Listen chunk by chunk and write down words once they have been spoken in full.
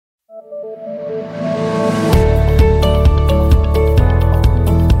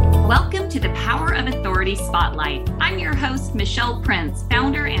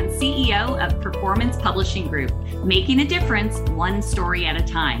Publishing Group, making a difference one story at a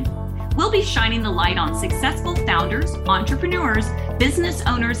time. We'll be shining the light on successful founders, entrepreneurs, business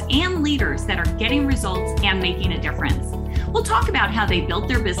owners, and leaders that are getting results and making a difference. We'll talk about how they built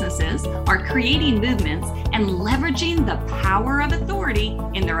their businesses, are creating movements, and leveraging the power of authority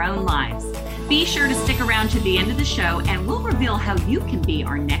in their own lives. Be sure to stick around to the end of the show, and we'll reveal how you can be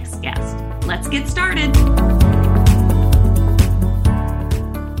our next guest. Let's get started.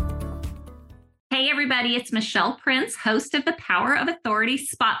 Hey everybody, it's Michelle Prince, host of the Power of Authority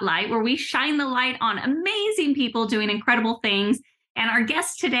Spotlight, where we shine the light on amazing people doing incredible things. And our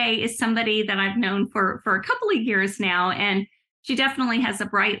guest today is somebody that I've known for a couple of years now, and she definitely has a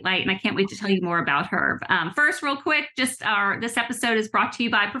bright light, and I can't wait to tell you more about her. First, real quick, this episode is brought to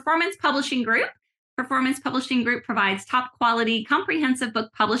you by Performance Publishing Group. Performance Publishing Group provides top quality, comprehensive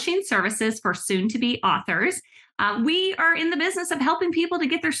book publishing services for soon-to-be authors. We are in the business of helping people to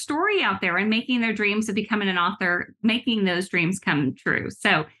get their story out there and making their dreams of becoming an author, making those dreams come true.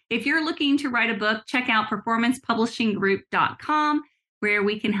 So if you're looking to write a book, check out performancepublishinggroup.com, where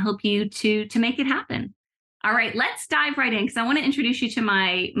we can help you to make it happen. All right, let's dive right in, because I want to introduce you to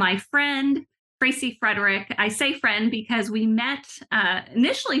my friend, Tracy Frederick. I say friend because we met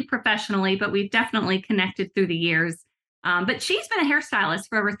initially professionally, but we've definitely connected through the years. But she's been a hairstylist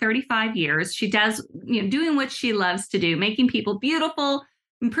for over 35 years. She does, doing what she loves to do, making people beautiful,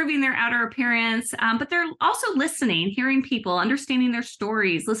 improving their outer appearance. But they're also listening, hearing people, understanding their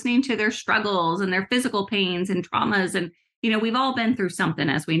stories, listening to their struggles and their physical pains and traumas. And, we've all been through something,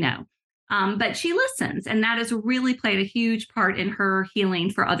 as we know. But she listens, and that has really played a huge part in her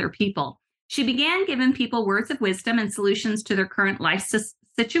healing for other people. She began giving people words of wisdom and solutions to their current life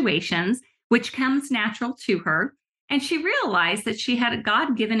situations, which comes natural to her. And she realized that she had a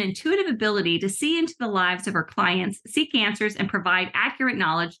God-given intuitive ability to see into the lives of her clients, seek answers, and provide accurate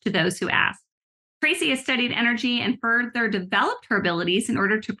knowledge to those who ask. Tracy has studied energy and further developed her abilities in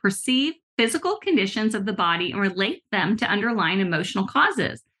order to perceive physical conditions of the body and relate them to underlying emotional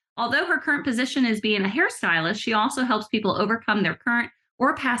causes. Although her current position is being a hairstylist, she also helps people overcome their current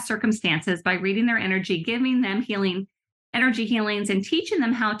or past circumstances by reading their energy, giving them energy healings, and teaching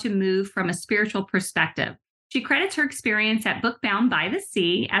them how to move from a spiritual perspective. She credits her experience at Bookbound by the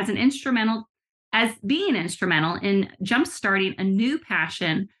Sea as being instrumental in jumpstarting a new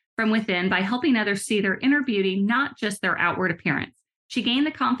passion from within by helping others see their inner beauty, not just their outward appearance. She gained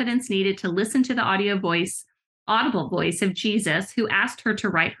the confidence needed to listen to the audible voice of Jesus, who asked her to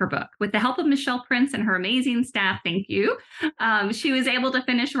write her book. With the help of Michelle Prince and her amazing staff, thank you, she was able to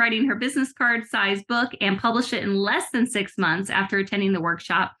finish writing her business card-sized book and publish it in less than 6 months after attending the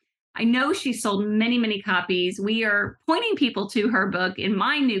workshop. I know she sold many, many copies. We are pointing people to her book in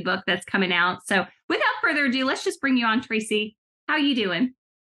my new book that's coming out. So without further ado, let's just bring you on, Tracy. How are you doing?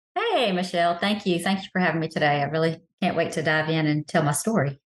 Hey, Michelle. Thank you. Thank you for having me today. I really can't wait to dive in and tell my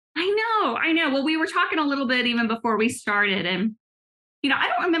story. I know. Well, we were talking a little bit even before we started, and, I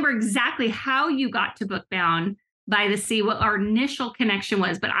don't remember exactly how you got to Bookbound by the Sea, what our initial connection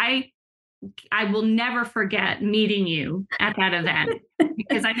was, but I will never forget meeting you at that event,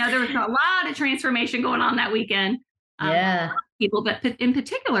 because I know there was a lot of transformation going on that weekend. Yeah. People, but in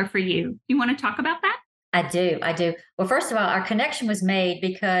particular for you. You want to talk about that? I do. Well, first of all, our connection was made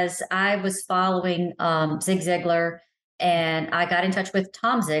because I was following Zig Ziglar, and I got in touch with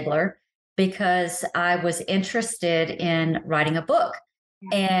Tom Ziglar because I was interested in writing a book.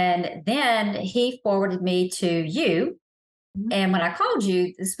 Yeah. And then he forwarded me to you. And when I called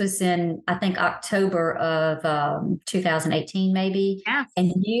you, this was in, I think, October of 2018, maybe. Yes.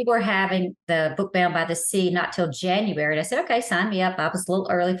 And you were having the Bookbound by the Sea not till January. And I said, okay, sign me up. I was a little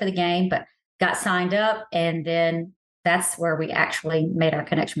early for the game, but got signed up. And then that's where we actually made our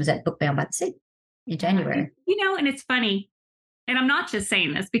connection, was at Bookbound by the Sea in January. And it's funny. And I'm not just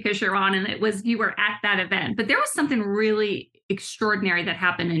saying this because you're on and you were at that event, but there was something really extraordinary that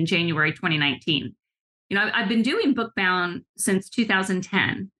happened in January 2019. I've been doing Bookbound since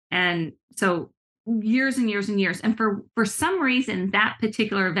 2010. And so years and years and years. And for some reason, that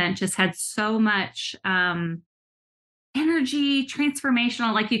particular event just had so much energy,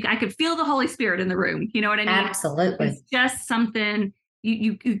 transformational, I could feel the Holy Spirit in the room. You know what I mean? Absolutely. It's just something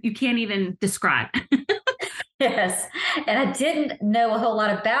you can't even describe. Yes. And I didn't know a whole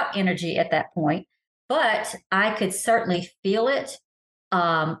lot about energy at that point, but I could certainly feel it.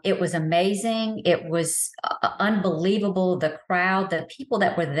 It was amazing. It was unbelievable. The crowd, the people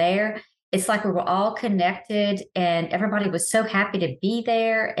that were there, it's like we were all connected and everybody was so happy to be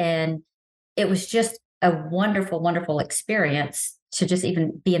there. And it was just a wonderful, wonderful experience to just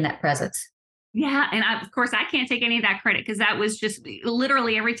even be in that presence. Yeah, and of course I can't take any of that credit because that was just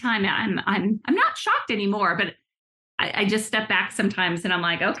literally every time I'm not shocked anymore, but I just step back sometimes and I'm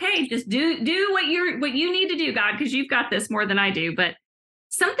like, okay, just do what you need to do, God, because you've got this more than I do. But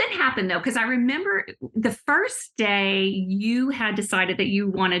something happened though, because I remember the first day you had decided that you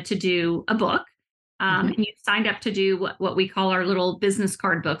wanted to do a book, Mhm. and you signed up to do what we call our little business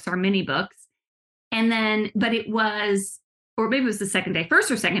card books, our mini books. And then, but it was, or maybe it was the second day, first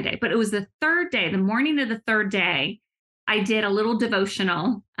or second day, but it was the third day, the morning of the third day, I did a little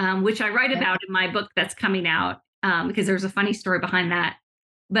devotional, which I write Okay. about in my book that's coming out, because there's a funny story behind that.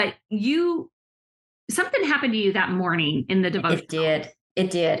 But something happened to you that morning in the It devotional. did.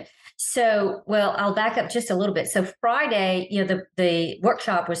 It did. So, well, I'll back up just a little bit. So Friday, the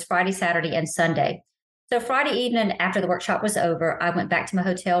workshop was Friday, Saturday, and Sunday. So Friday evening after the workshop was over, I went back to my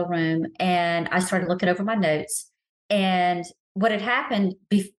hotel room and I started looking over my notes. And what had happened,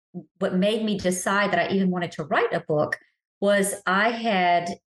 what made me decide that I even wanted to write a book was I had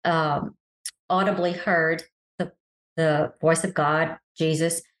um, audibly heard the voice of God,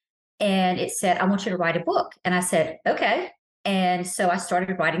 Jesus, and it said, I want you to write a book. And I said, okay. And so I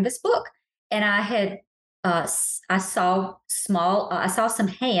started writing this book. And I saw I saw some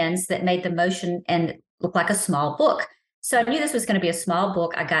hands that made the motion and looked like a small book. So I knew this was going to be a small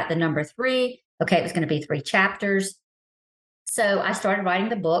book. I got the number 3. Okay. It was going to be 3 chapters. So I started writing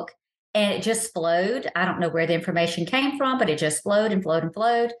the book and it just flowed. I don't know where the information came from, but it just flowed and flowed and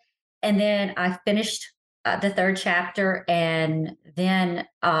flowed. And then I finished the 3rd chapter. And then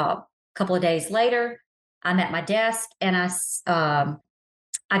a couple of days later, I'm at my desk and I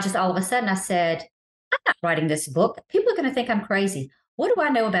just all of a sudden I said, I'm not writing this book. People are going to think I'm crazy. What do I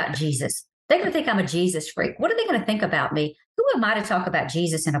know about Jesus? They're going to think I'm a Jesus freak. What are they going to think about me? Who am I to talk about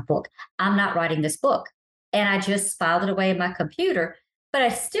Jesus in a book? I'm not writing this book. And I just filed it away in my computer, but I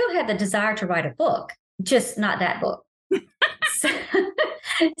still had the desire to write a book, just not that book. So,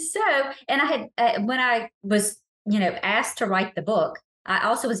 so and I had, when I was, asked to write the book, I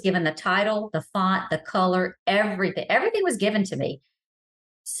also was given the title, the font, the color, everything. Everything was given to me.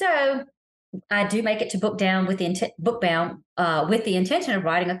 So I do make it to book bound with the intention of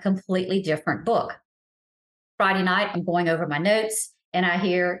writing a completely different book. Friday night, I'm going over my notes and I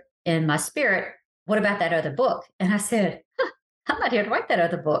hear in my spirit, what about that other book? And I said, I'm not here to write that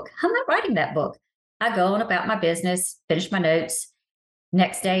other book. I'm not writing that book. I go on about my business, finish my notes.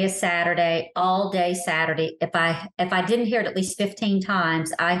 Next day is Saturday, all day Saturday. If I didn't hear it at least 15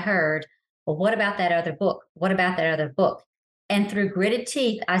 times, I heard, well, what about that other book? What about that other book? And through gritted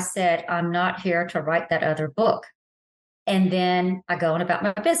teeth, I said, I'm not here to write that other book. And then I go on about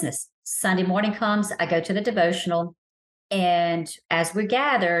my business. Sunday morning comes, I go to the devotional. And as we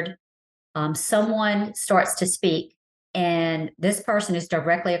gathered, someone starts to speak, and this person is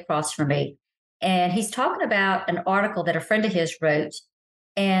directly across from me. And he's talking about an article that a friend of his wrote.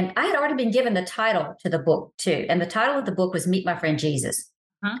 And I had already been given the title to the book, too. And the title of the book was Meet My Friend Jesus.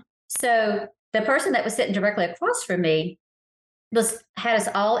 Huh? So the person that was sitting directly across from me had us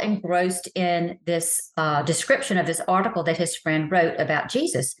all engrossed in this description of this article that his friend wrote about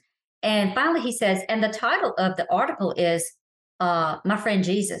Jesus. And finally, he says, and the title of the article is My Friend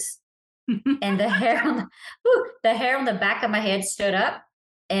Jesus. And the hair on the back of my head stood up,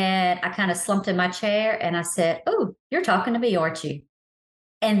 and I kind of slumped in my chair and I said, "Oh, you're talking to me, aren't you?"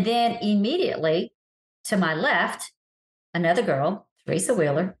 And then immediately to my left, another girl, Teresa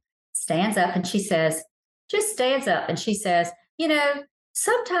Wheeler, stands up and she says, just stands up and she says,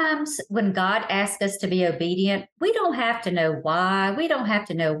 sometimes when God asks us to be obedient, we don't have to know why, we don't have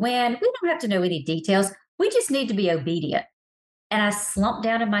to know when, we don't have to know any details. We just need to be obedient. And I slumped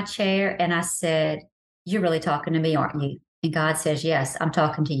down in my chair and I said, you're really talking to me, aren't you? And God says, yes, I'm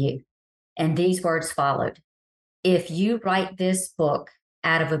talking to you. And these words followed. If you write this book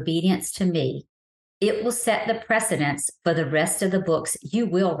out of obedience to me, it will set the precedence for the rest of the books you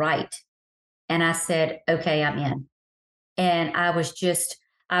will write. And I said, okay, I'm in. And I was just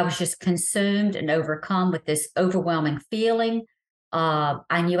consumed and overcome with this overwhelming feeling.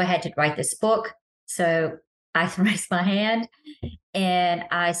 I knew I had to write this book. So I raised my hand and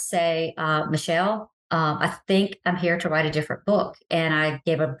I say, Michelle, I think I'm here to write a different book. And I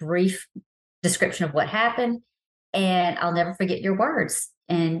gave a brief description of what happened. And I'll never forget your words.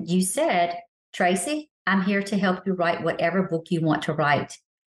 And you said, Tracy, I'm here to help you write whatever book you want to write.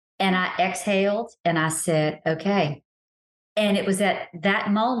 And I exhaled and I said, okay. And it was at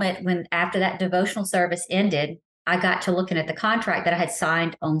that moment when, after that devotional service ended, I got to looking at the contract that I had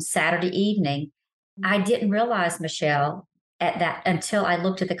signed on Saturday evening. I didn't realize, Michelle, at that until I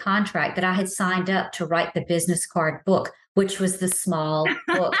looked at the contract that I had signed up to write the business card book, which was the small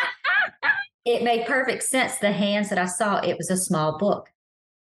book. it made perfect sense. The hands that I saw, it was a small book.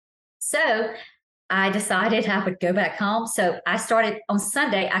 So I decided I would go back home. So I started on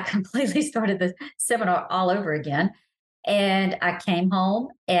Sunday, I completely started the seminar all over again. And I came home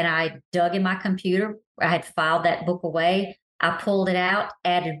and I dug in my computer. I had filed that book away. I pulled it out,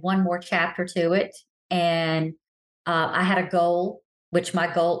 added one more chapter to it. And I had a goal, which my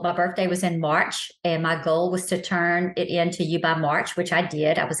birthday was in March. And my goal was to turn it into You by March, which I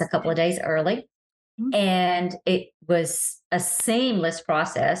did. I was a couple of days early. And it was a seamless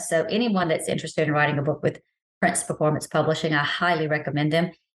process. So anyone that's interested in writing a book with Prince Performance Publishing, I highly recommend them.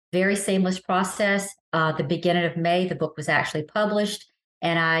 Very seamless process. The beginning of May, the book was actually published,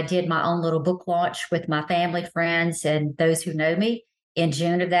 and I did my own little book launch with my family, friends, and those who know me in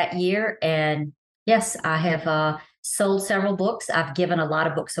June of that year. And yes, I have sold several books. I've given a lot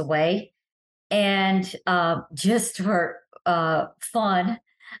of books away, and just for fun,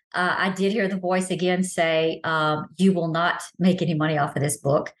 I did hear the voice again say, you will not make any money off of this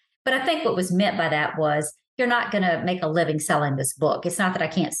book. But I think what was meant by that was you're not going to make a living selling this book. It's not that I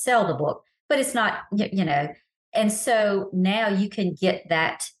can't sell the book, but it's not, you know. And so now you can get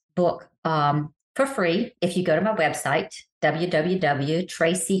that book for free if you go to my website,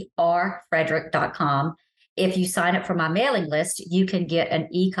 www.tracyrfrederick.com. If you sign up for my mailing list, you can get an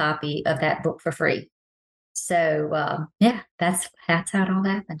e-copy of that book for free. So yeah, that's how it all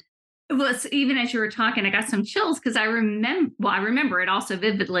happened. Well, even as you were talking, I got some chills because I remember it also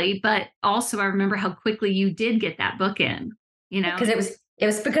vividly, but also I remember how quickly you did get that book in, you know? Because it was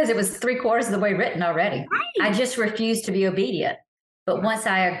because it was three-quarters of the way written already. I Right. just refused to be obedient. But once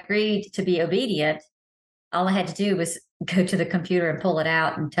I agreed to be obedient, all I had to do was go to the computer and pull it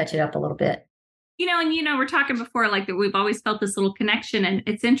out and touch it up a little bit. And we're talking before, like that we've always felt this little connection. And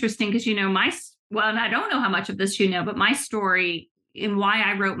it's interesting because, well, and I don't know how much of this but my story and why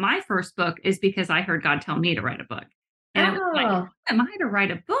I wrote my first book is because I heard God tell me to write a book. And it was like, Oh, who am I to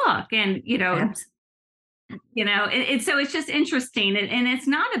write a book? And, abs- so it's just interesting. And it's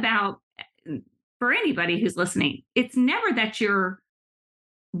not about, for anybody who's listening, it's never that you're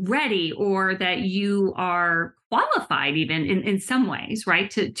ready or that you are qualified even in some ways, right,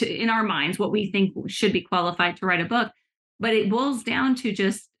 to in our minds what we think should be qualified to write a book, but it boils down to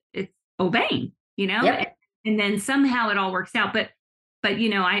just it's obeying, and, yep, and then somehow it all works out. But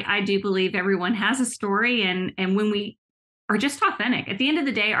I do believe everyone has a story, and when we are just authentic at the end of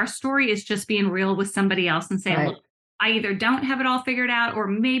the day, our story is just being real with somebody else and saying, right. look, I either don't have it all figured out or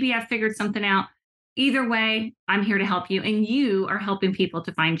maybe I've figured something out. Either way, I'm here to help you, and you are helping people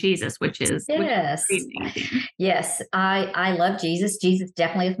to find Jesus, which is Yes. pretty amazing. Yes, I love Jesus. Jesus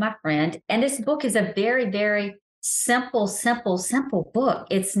definitely is my friend. And this book is a very, very simple book.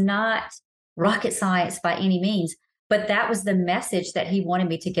 It's not rocket science by any means, but that was the message that he wanted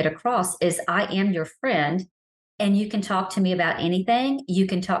me to get across is I am your friend and you can talk to me about anything. You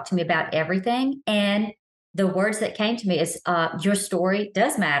can talk to me about everything. And the words that came to me is your story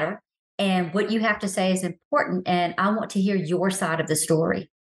does matter. And what you have to say is important. And I want to hear your side of the story.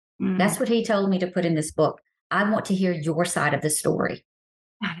 Mm, That's what he told me to put in this book. I want to hear your side of the story.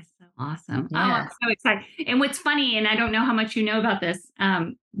 that is so awesome. Oh, I'm Yes. so excited. And what's funny, and I don't know how much you know about this,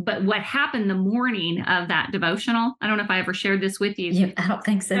 but what happened the morning of that devotional, I don't know if I ever shared this with you. I don't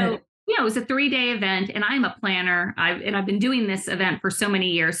think so. So, it was a 3-day event, and I'm a planner. I've been doing this event for so many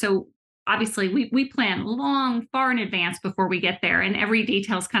years. So obviously we plan long, far in advance before we get there, and every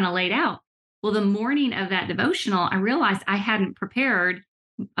detail is kind of laid out. Well, the morning of that devotional, I realized I hadn't prepared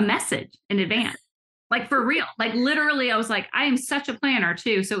a message in advance. Like for real. Like literally, I was like, I am such a planner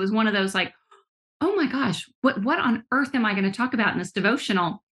too. So it was one of those like, oh my gosh, what on earth am I going to talk about in this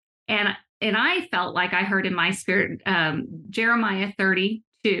devotional? And I felt like I heard in my spirit Jeremiah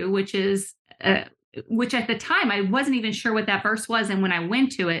 32, which at the time I wasn't even sure what that verse was. And when I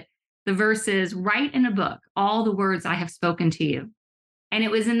went to it, the verse is write in a book all the words I have spoken to you. And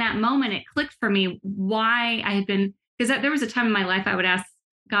it was in that moment it clicked for me why I had been, because there was a time in my life I would ask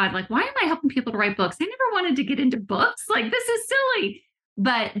God, like, why am I helping people to write books? I never wanted to get into books. Like, this is silly.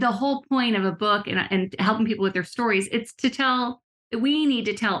 But the whole point of a book and helping people with their stories, it's to tell, we need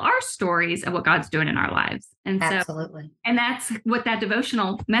to tell our stories of what God's doing in our lives. Absolutely. And that's what that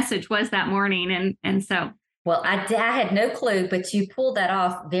devotional message was that morning. And so Well, I had no clue, but you pulled that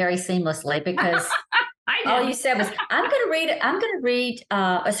off very seamlessly because I all did. you said was, I'm going to read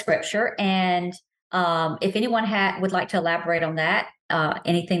a scripture. And if anyone would like to elaborate on that,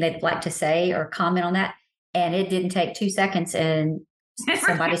 anything they'd like to say or comment on that. And it didn't take 2 seconds and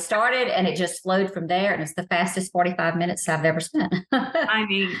somebody started and it just flowed from there. And it's the fastest 45 minutes I've ever spent. I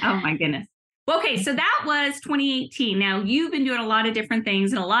mean, oh my goodness. Okay, so that was 2018. Now you've been doing a lot of different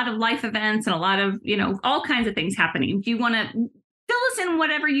things and a lot of life events and a lot of, all kinds of things happening. Do you want to fill us in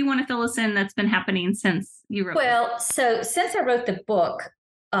whatever you want to fill us in that's been happening since you wrote this? Well, so since I wrote the book,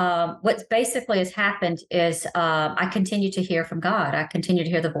 what basically has happened is I continue to hear from God. I continue to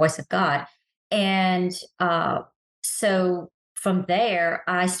hear the voice of God. And so from there,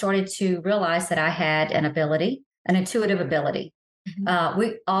 I started to realize that I had an ability, an intuitive ability. Mhm.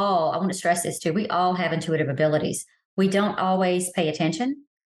 I want to stress this too, we all have intuitive abilities. We don't always pay attention,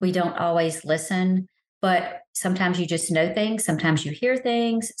 we don't always listen, but sometimes you just know things, sometimes you hear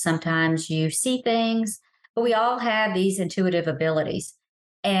things, sometimes you see things, but we all have these intuitive abilities.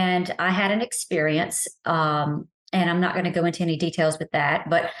 And I had an experience, and I'm not going to go into any details with that,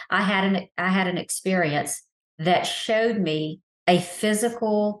 but I had an experience that showed me a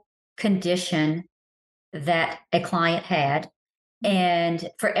physical condition that a client had. And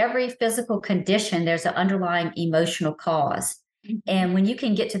for every physical condition, there's an underlying emotional cause. Mhm. And when you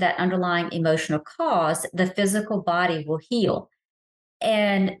can get to that underlying emotional cause, the physical body will heal.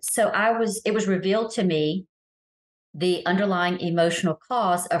 And so it was revealed to me the underlying emotional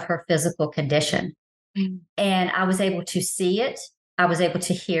cause of her physical condition. Mhm. And I was able to see it, I was able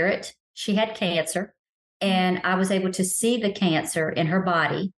to hear it. She had cancer, and I was able to see the cancer in her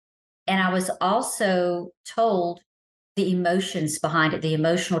body. And I was also told the emotions behind it, the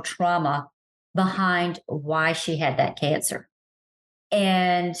emotional trauma behind why she had that cancer.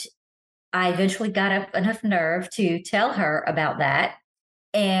 And I eventually got up enough nerve to tell her about that.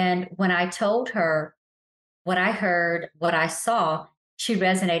 And when I told her what I heard, what I saw, she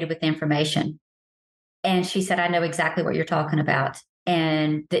resonated with the information. And she said, I know exactly what you're talking about.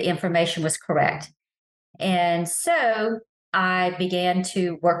 And the information was correct. And so I began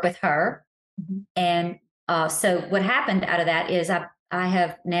to work with her. Mhm. And so what happened out of that is I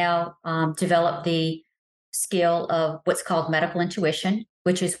have now developed the skill of what's called medical intuition,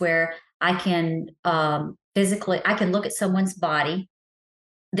 which is where I can physically I can look at someone's body,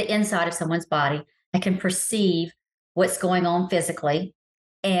 the inside of someone's body. I can perceive what's going on physically,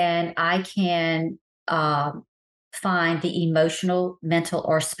 and I can find the emotional, mental,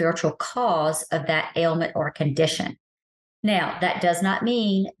 or spiritual cause of that ailment or condition. Now, that does not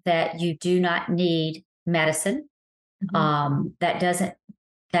mean that you do not need medicine. Mhm. That doesn't,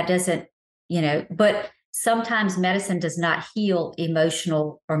 but sometimes medicine does not heal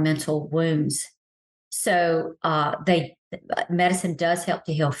emotional or mental wounds. So medicine does help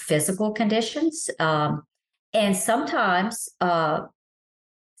to heal physical conditions, and sometimes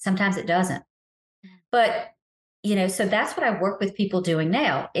it doesn't. But so that's what I work with people doing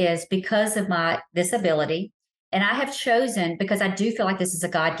now is because of my this ability. And I have chosen because I do feel like this is a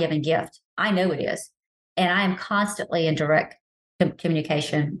God given gift. I know it is. And I am constantly in direct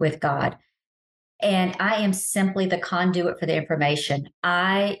communication with God. And I am simply the conduit for the information.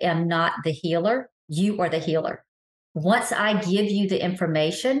 I am not the healer. You are the healer. Once I give you the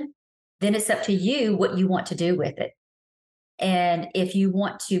information, then it's up to you what you want to do with it. And if you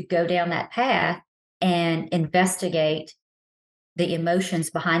want to go down that path and investigate the emotions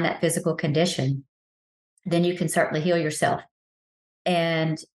behind that physical condition, then you can certainly heal yourself.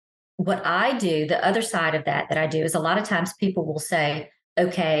 And what I do, the other side of that I do is a lot of times people will say,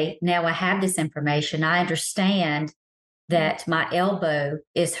 okay, now I have this information. I understand that my elbow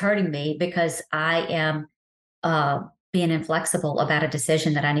is hurting me because I am being inflexible about a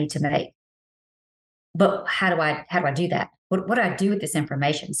decision that I need to make. But how do I do that? What do I do with this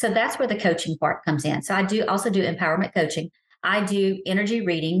information? So that's where the coaching part comes in. So I do also do empowerment coaching. I do energy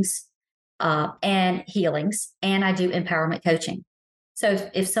readings and healings, and I do empowerment coaching.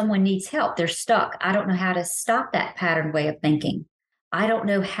 So if someone needs help, they're stuck. I don't know how to stop that pattern way of thinking. I don't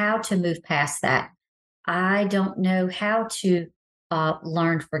know how to move past that. I don't know how to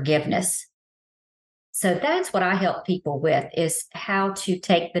learn forgiveness. So that's what I help people with is how to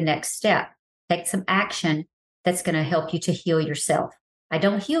take the next step, take some action that's going to help you to heal yourself. I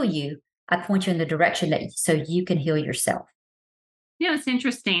don't heal you. I point you in the direction that so you can heal yourself. It's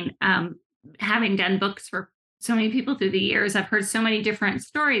interesting. Having done books for so many people through the years, I've heard so many different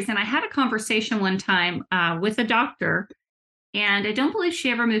stories. And I had a conversation one time with a doctor, and I don't believe she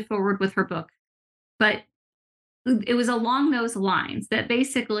ever moved forward with her book, but it was along those lines that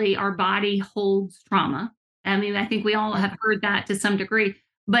basically our body holds trauma. I mean, I think we all have heard that to some degree,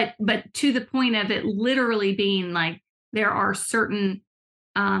 but to the point of it literally being like there are certain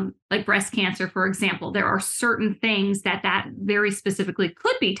like breast cancer, for example, there are certain things that very specifically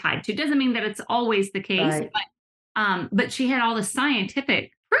could be tied to. Doesn't mean that it's always the case, Right. but she had all the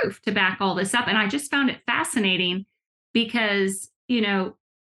scientific proof to back all this up, and I just found it fascinating because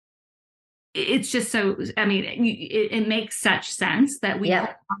it's just so, I mean, it makes such sense that we hold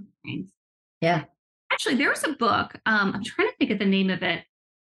Yeah. on to things. Yeah. Actually, there's a book, I'm trying to think of the name of it,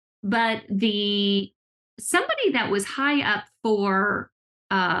 but the somebody that was high up for,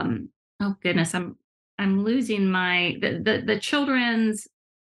 oh goodness, I'm losing my the children's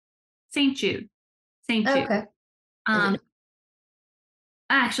St. Jude. St. Jude. Okay. Is Um, it?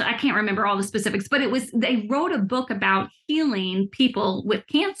 actually, I can't remember all the specifics, but they wrote a book about healing people with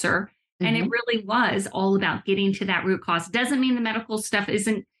cancer, and it Mhm. really was all about getting to that root cause. Doesn't mean the medical stuff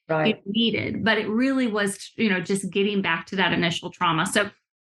isn't Right. needed, but it really was, just getting back to that initial trauma. So,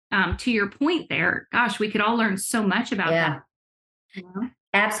 to your point there, gosh, we could all learn so much about that. Yeah. You know?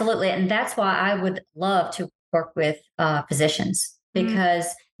 Absolutely. And that's why I would love to work with physicians Mm,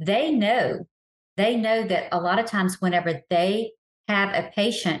 because they know that a lot of times whenever they have a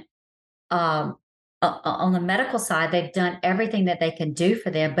patient um, on the medical side, they've done everything that they can do for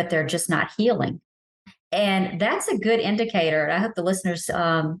them, but they're just not healing. And that's a good indicator. I hope the listeners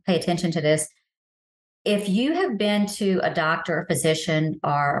pay attention to this. If you have been to a doctor, a physician,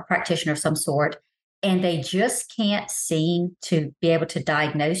 or a practitioner of some sort, and they just can't seem to be able to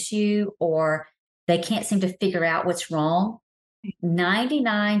diagnose you, or they can't seem to figure out what's wrong,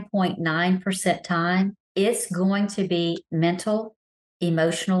 99.9% time, it's going to be mental,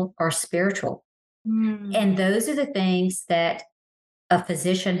 emotional, or spiritual. mm, And those are the things that a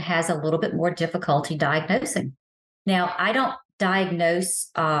physician has a little bit more difficulty diagnosing. Now, I don't diagnose,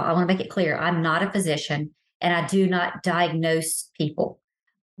 I want to make it clear, I'm not a physician and I do not diagnose people,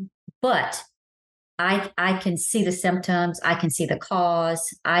 but I can see the symptoms, I can see the cause,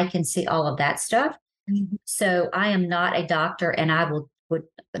 I can see all of that stuff. mhm, So I am not a doctor and would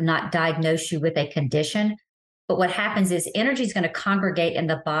not diagnose you with a condition. But what happens is energy is going to congregate in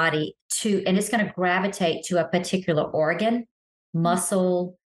the body and it's going to gravitate to a particular organ,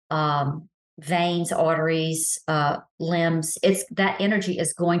 muscle, um, veins, arteries, limbs. It's that energy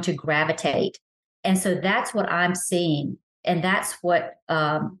is going to gravitate. And so that's what I'm seeing. And that's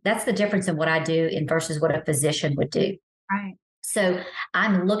the difference in what I do in versus what a physician would do. right. So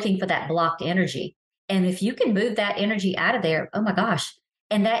I'm looking for that blocked energy. And if you can move that energy out of there, oh my gosh.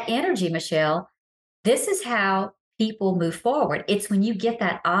 And that energy, Michelle, this is how people move forward. It's when you get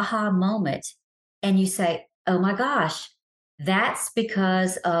that aha moment and you say, oh my gosh, that's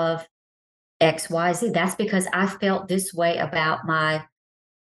because of XYZ. That's because I felt this way about my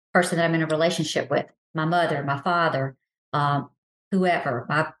person that I'm in a relationship with, my mother, my father, um, whoever,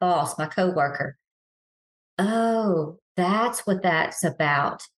 my boss, my coworker. Oh, that's what that's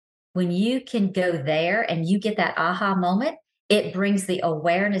about. When you can go there and you get that aha moment, it brings the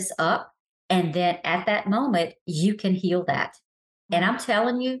awareness up. And then at that moment, you can heal that. And Right. I'm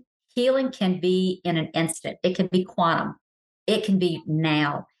telling you, healing can be in an instant, it can be quantum, it can be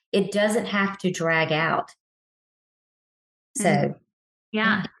now. It doesn't have to drag out. And So,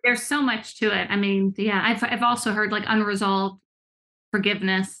 yeah, yeah. there's so much to it. I mean, yeah, I've also heard like unresolved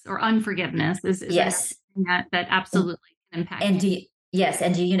forgiveness or unforgiveness is another Yes. thing that absolutely can impact. And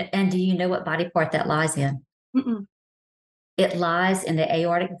do you know what body part that lies in? Mm-mm. It lies in the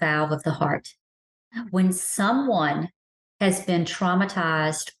aortic valve of the heart. When someone has been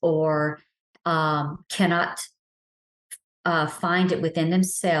traumatized or cannot find it within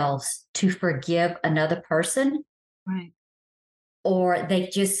themselves to forgive another person, Right. or they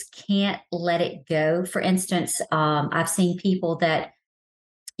just can't let it go. For instance, I've seen people that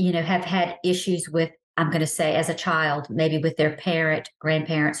have had issues with, I'm going to say, as a child, maybe with their parent,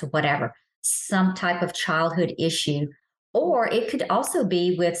 grandparents, or whatever, some type of childhood issue. Or it could also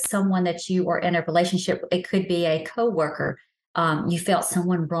be with someone that you are in a relationship. It could be a coworker. You felt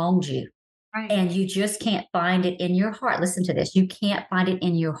someone wronged you Right. and you just can't find it in your heart. Listen to this. You can't find it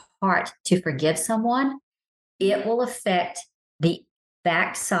in your heart to forgive someone. It will affect the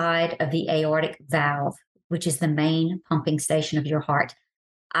backside of the aortic valve, which is the main pumping station of your heart.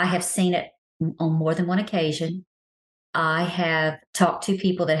 I have seen it on more than one occasion. I have talked to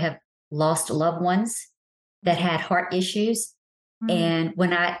people that have lost loved ones that had heart issues. Mm, And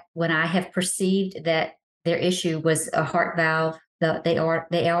when I have perceived that their issue was a heart valve,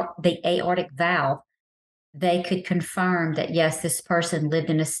 the aortic valve, they could confirm that yes, this person lived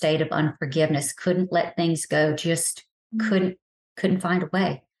in a state of unforgiveness, couldn't let things go, just mm, couldn't find a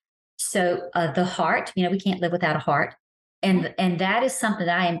way. So the heart, we can't live without a heart, yeah, and that is something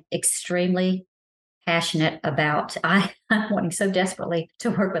that I am extremely passionate about. I'm wanting so desperately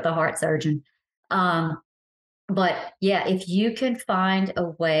to work with a heart surgeon. Um, but yeah, if you can find a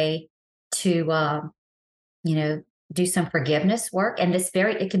way to, you know, do some forgiveness work, and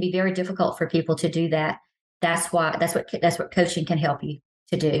it can be very difficult for people to do that. That's what coaching can help you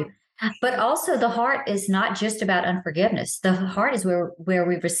to do. But also the heart is not just about unforgiveness. The heart is where we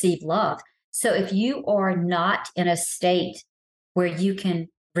receive love. So if you are not in a state where you can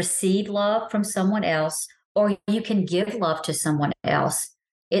receive love from someone else or you can give love to someone else,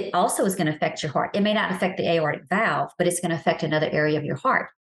 it also is going to affect your heart. It may not affect the aortic valve, but it's going to affect another area of your heart.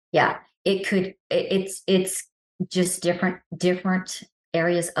 Yeah, it could. It's just different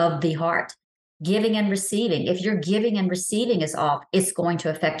areas of the heart. Giving and receiving. If your giving and receiving is off, it's going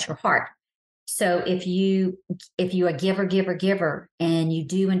to affect your heart. So if you a giver, and you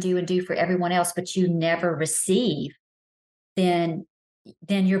do and do and do for everyone else, but you never receive, then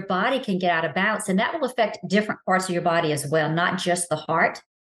your body can get out of balance, and that will affect different parts of your body as well, not just the heart.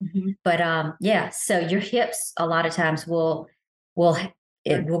 Mhm. But yeah, so your hips a lot of times will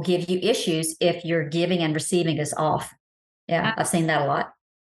it will give you issues if your giving and receiving is off. Yeah, I've seen that a lot.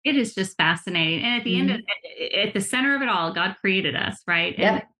 It is just fascinating. And at the end of Mhm. at the center of it all, God created us, right?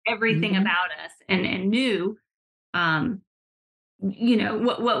 And Yep. everything Mhm. about us and knew um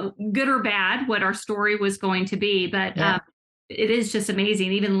what good or bad what our story was going to be, but Yep. it is just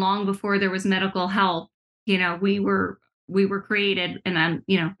amazing. Even long before there was medical help, we were created, and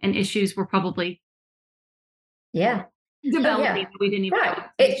and issues were probably Yeah. Oh developing yeah. that we didn't even Right. know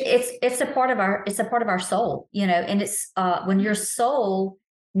existed. It's a part of our soul, and it's when your soul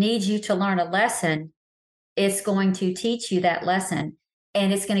needs you to learn a lesson, it's going to teach you that lesson,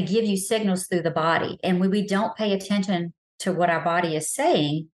 and it's going to give you signals through the body. And when we don't pay attention to what our body is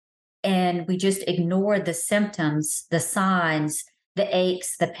saying, and we just ignore the symptoms, the signs, the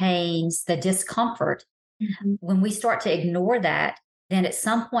aches, the pains, the discomfort, Mhm. when we start to ignore that, then at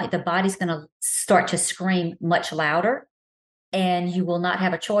some point the body's going to start to scream much louder, and you will not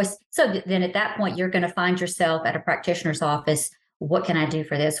have a choice. So then at that point, you're going to find yourself at a practitioner's office. What can I do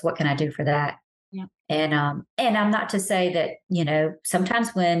for this? What can I do for that? Yeah. And I'm not to say that,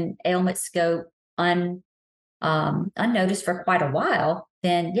 sometimes when ailments go unnoticed for quite a while,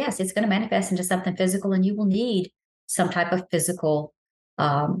 then yes, it's going to manifest into something physical, and you will need some type of physical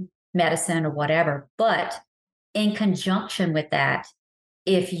medicine or whatever. But in conjunction with that,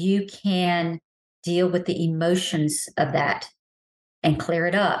 if you can deal with the emotions of that and clear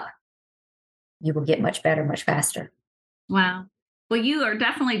it up, you will get much better, much faster. Wow. Well, you are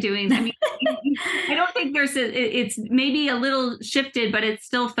definitely doing. I mean, I don't think it's maybe a little shifted, but it's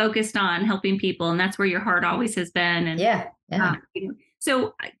still focused on helping people, and that's where your heart always has been. And Yeah, yeah.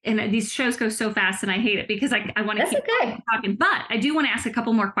 so, and these shows go so fast, and I hate it because I want to That's keep okay. talking, but I do want to ask a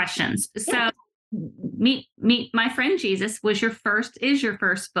couple more questions. Yeah. So, meet my friend Jesus is your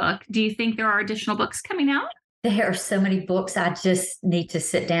first book. Do you think there are additional books coming out? There are so many books. I just need to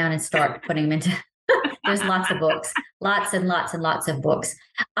sit down and start putting them into. There's lots of books, lots and lots and lots of books.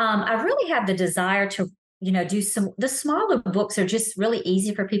 I really have the desire to, do the smaller books are just really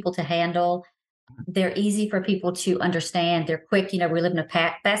easy for people to handle. They're easy for people to understand. They're quick. We live in a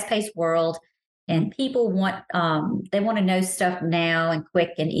fast-paced world, and people they want to know stuff now and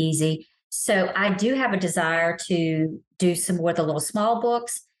quick and easy. So I do have a desire to do some more of the little small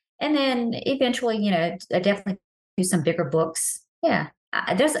books, and then eventually, definitely do some bigger books. Yeah,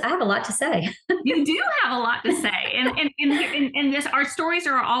 I have a lot to say. You do have a lot to say, and this our stories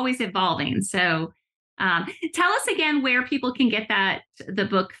are always evolving. So, tell us again where people can get the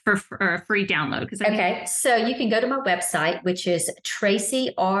book for a free download, because I think. Okay, so you can go to my website, which is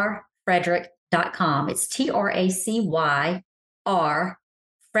tracyrfrederick.com. It's TRACYR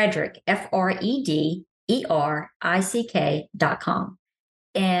Frederick, FREDERICK.com.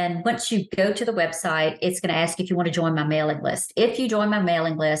 And once you go to the website, it's going to ask if you want to join my mailing list. If you join my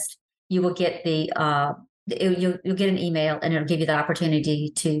mailing list, you will get you'll get an email, and it'll give you the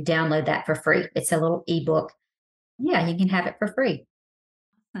opportunity to download that for free. It's a little ebook. Yeah, you can have it for free.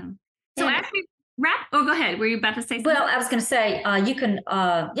 Awesome. So And as we wrap, oh, go ahead. Were you about to say something? well, I was going to say you can,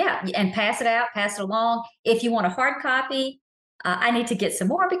 yeah, and pass it out, pass it along. If you want a hard copy, I need to get some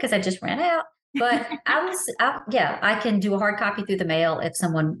more because I just ran out. But yeah, I can do a hard copy through the mail if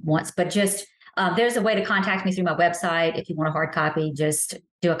someone wants. But just there's a way to contact me through my website. If you want a hard copy, just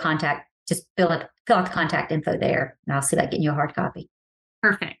do a contact. Just fill out the contact info there, and I'll see about getting you a hard copy.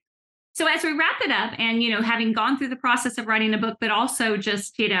 Perfect. So as we wrap it up, and having gone through the process of writing a book, but also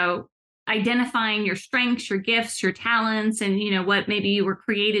just identifying your strengths, your gifts, your talents, and what maybe you were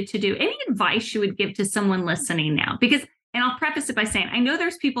created to do. Any advice you would give to someone listening now? Because, and I'll preface it by saying, I know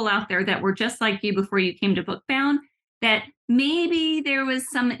there's people out there that were just like you before you came to Bookbound, that maybe there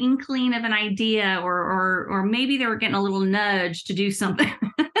was some inkling of an idea, or maybe they were getting a little nudge to do something.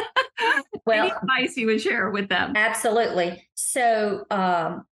 Any Well, advice you would share with them? absolutely. So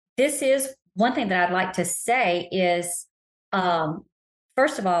this is one thing that I'd like to say is,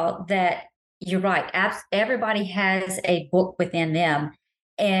 first of all, that you're right. Everybody has a book within them.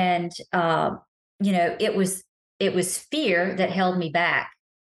 And, it was fear that held me back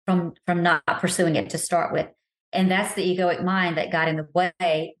from not pursuing it to start with. And that's the egoic mind that got in the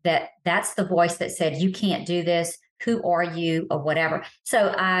way, that's the voice that said, you can't do this. Who are you, or whatever. So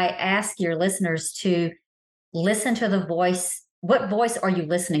I ask your listeners to listen to the voice. What voice are you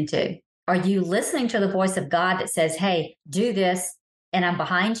listening to? Are you listening to the voice of God that says, hey, do this and I'm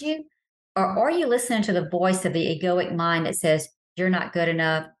behind you? Or are you listening to the voice of the egoic mind that says, you're not good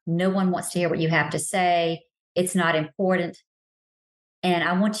enough. No one wants to hear what you have to say. It's not important. And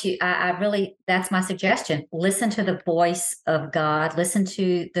I want you, I really, that's my suggestion. Listen to the voice of God. Listen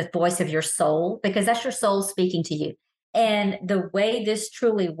to the voice of your soul, because that's your soul speaking to you. And the way this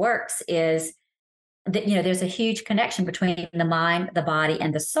truly works is that, there's a huge connection between the mind, the body,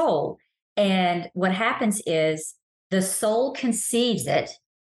 and the soul. And what happens is the soul conceives it,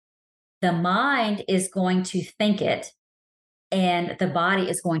 the mind is going to think it, and the body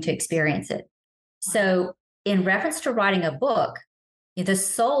is going to experience it. So in reference to writing a book, the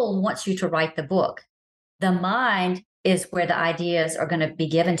soul wants you to write the book. The mind is where the ideas are going to be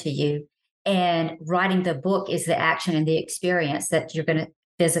given to you. And writing the book is the action and the experience that you're going to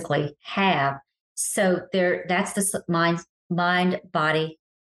physically have. So that's the mind, body,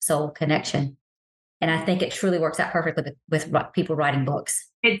 soul connection. And I think it truly works out perfectly with people writing books.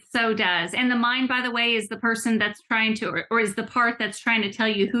 It so does. And the mind, by the way, is the person that's trying to, or is the part that's trying to tell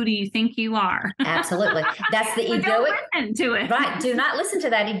you, who do you think you are? Absolutely. That's the egoic. Don't listen to it. Right. Do not listen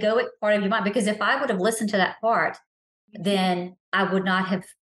to that egoic part of your mind, because if I would have listened to that part, then I would not have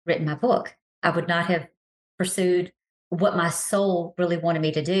written my book. I would not have pursued what my soul really wanted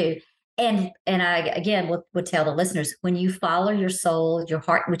me to do. And I, again, would tell the listeners, when you follow your soul, your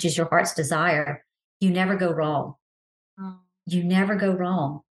heart, which is your heart's desire, you never go wrong. Oh. You never go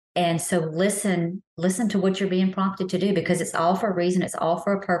wrong. And so listen to what you're being prompted to do, because it's all for a reason. It's all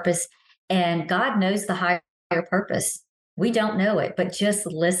for a purpose. And God knows the higher purpose. We don't know it, but just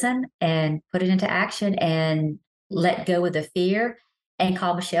listen and put it into action and let go of the fear, and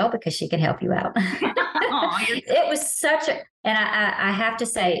call Michelle, because she can help you out. It was such a, and I have to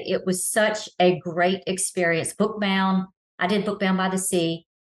say, it was such a great experience. Bookbound, I did Bookbound by the Sea.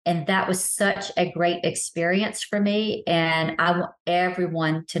 And that was such a great experience for me. And I want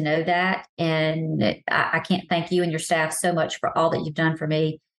everyone to know that. And I can't thank you and your staff so much for all that you've done for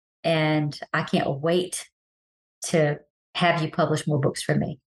me. And I can't wait to have you publish more books for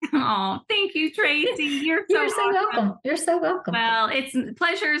me. Oh, thank you, Tracy. You're so awesome. Welcome. You're so welcome. Well,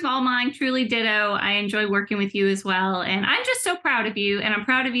 pleasure is all mine. Truly ditto. I enjoy working with you as well. And I'm just so proud of you. And I'm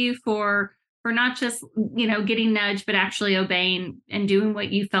proud of you for not just, getting nudged, but actually obeying and doing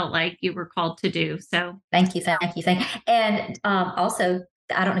what you felt like you were called to do. So thank you. And also,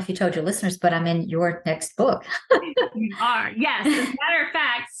 I don't know if you told your listeners, but I'm in your next book. You are. Yes. As a matter of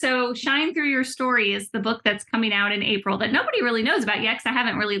fact, so Shine Through Your Story is the book that's coming out in April that nobody really knows about yet, because I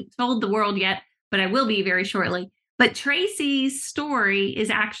haven't really told the world yet, but I will be very shortly. But Tracy's story is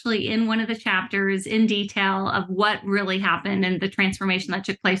actually in one of the chapters in detail of what really happened and the transformation that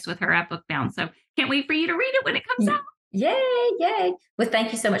took place with her at Bookbound. So can't wait for you to read it when it comes out. Yay. Well,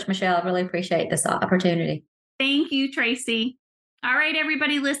 thank you so much, Michelle. I really appreciate this opportunity. Thank you, Tracy. All right,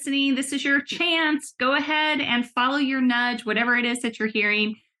 everybody listening, this is your chance. Go ahead and follow your nudge, whatever it is that you're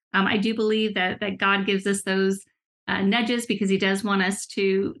hearing. I do believe that God gives us those nudges, because he does want us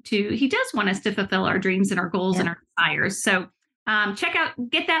to fulfill our dreams and our goals and our desires. So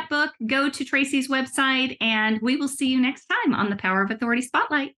get that book, go to Tracy's website, and we will see you next time on the Power of Authority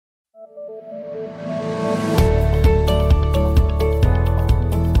Spotlight.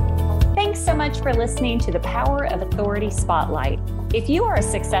 Thanks so much for listening to the Power of Authority Spotlight. If you are a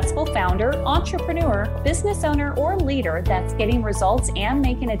successful founder, entrepreneur, business owner, or leader that's getting results and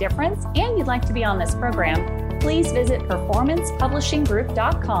making a difference, and you'd like to be on this program, please visit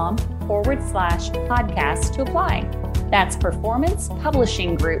performancepublishinggroup.com/podcast to apply. That's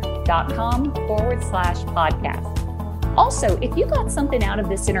performancepublishinggroup.com/podcast. Also, if you got something out of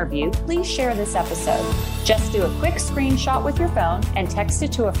this interview, please share this episode. Just do a quick screenshot with your phone and text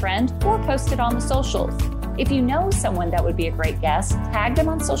it to a friend, or post it on the socials. If you know someone that would be a great guest, tag them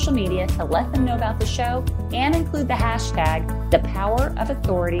on social media to let them know about the show, and include the hashtag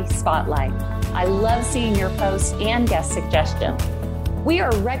 #ThePowerOfAuthoritySpotlight. I love seeing your posts and guest suggestions. We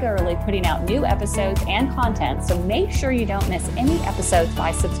are regularly putting out new episodes and content, so make sure you don't miss any episodes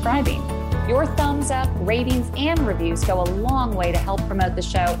by subscribing. Your thumbs up, ratings, and reviews go a long way to help promote the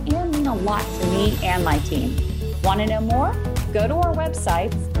show and mean a lot to me and my team. Want to know more? Go to our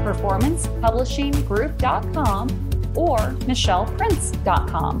websites, performancepublishinggroup.com or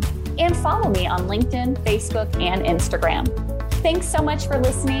michelleprince.com. And follow me on LinkedIn, Facebook, and Instagram. Thanks so much for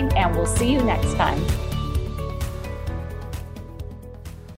listening, and we'll see you next time.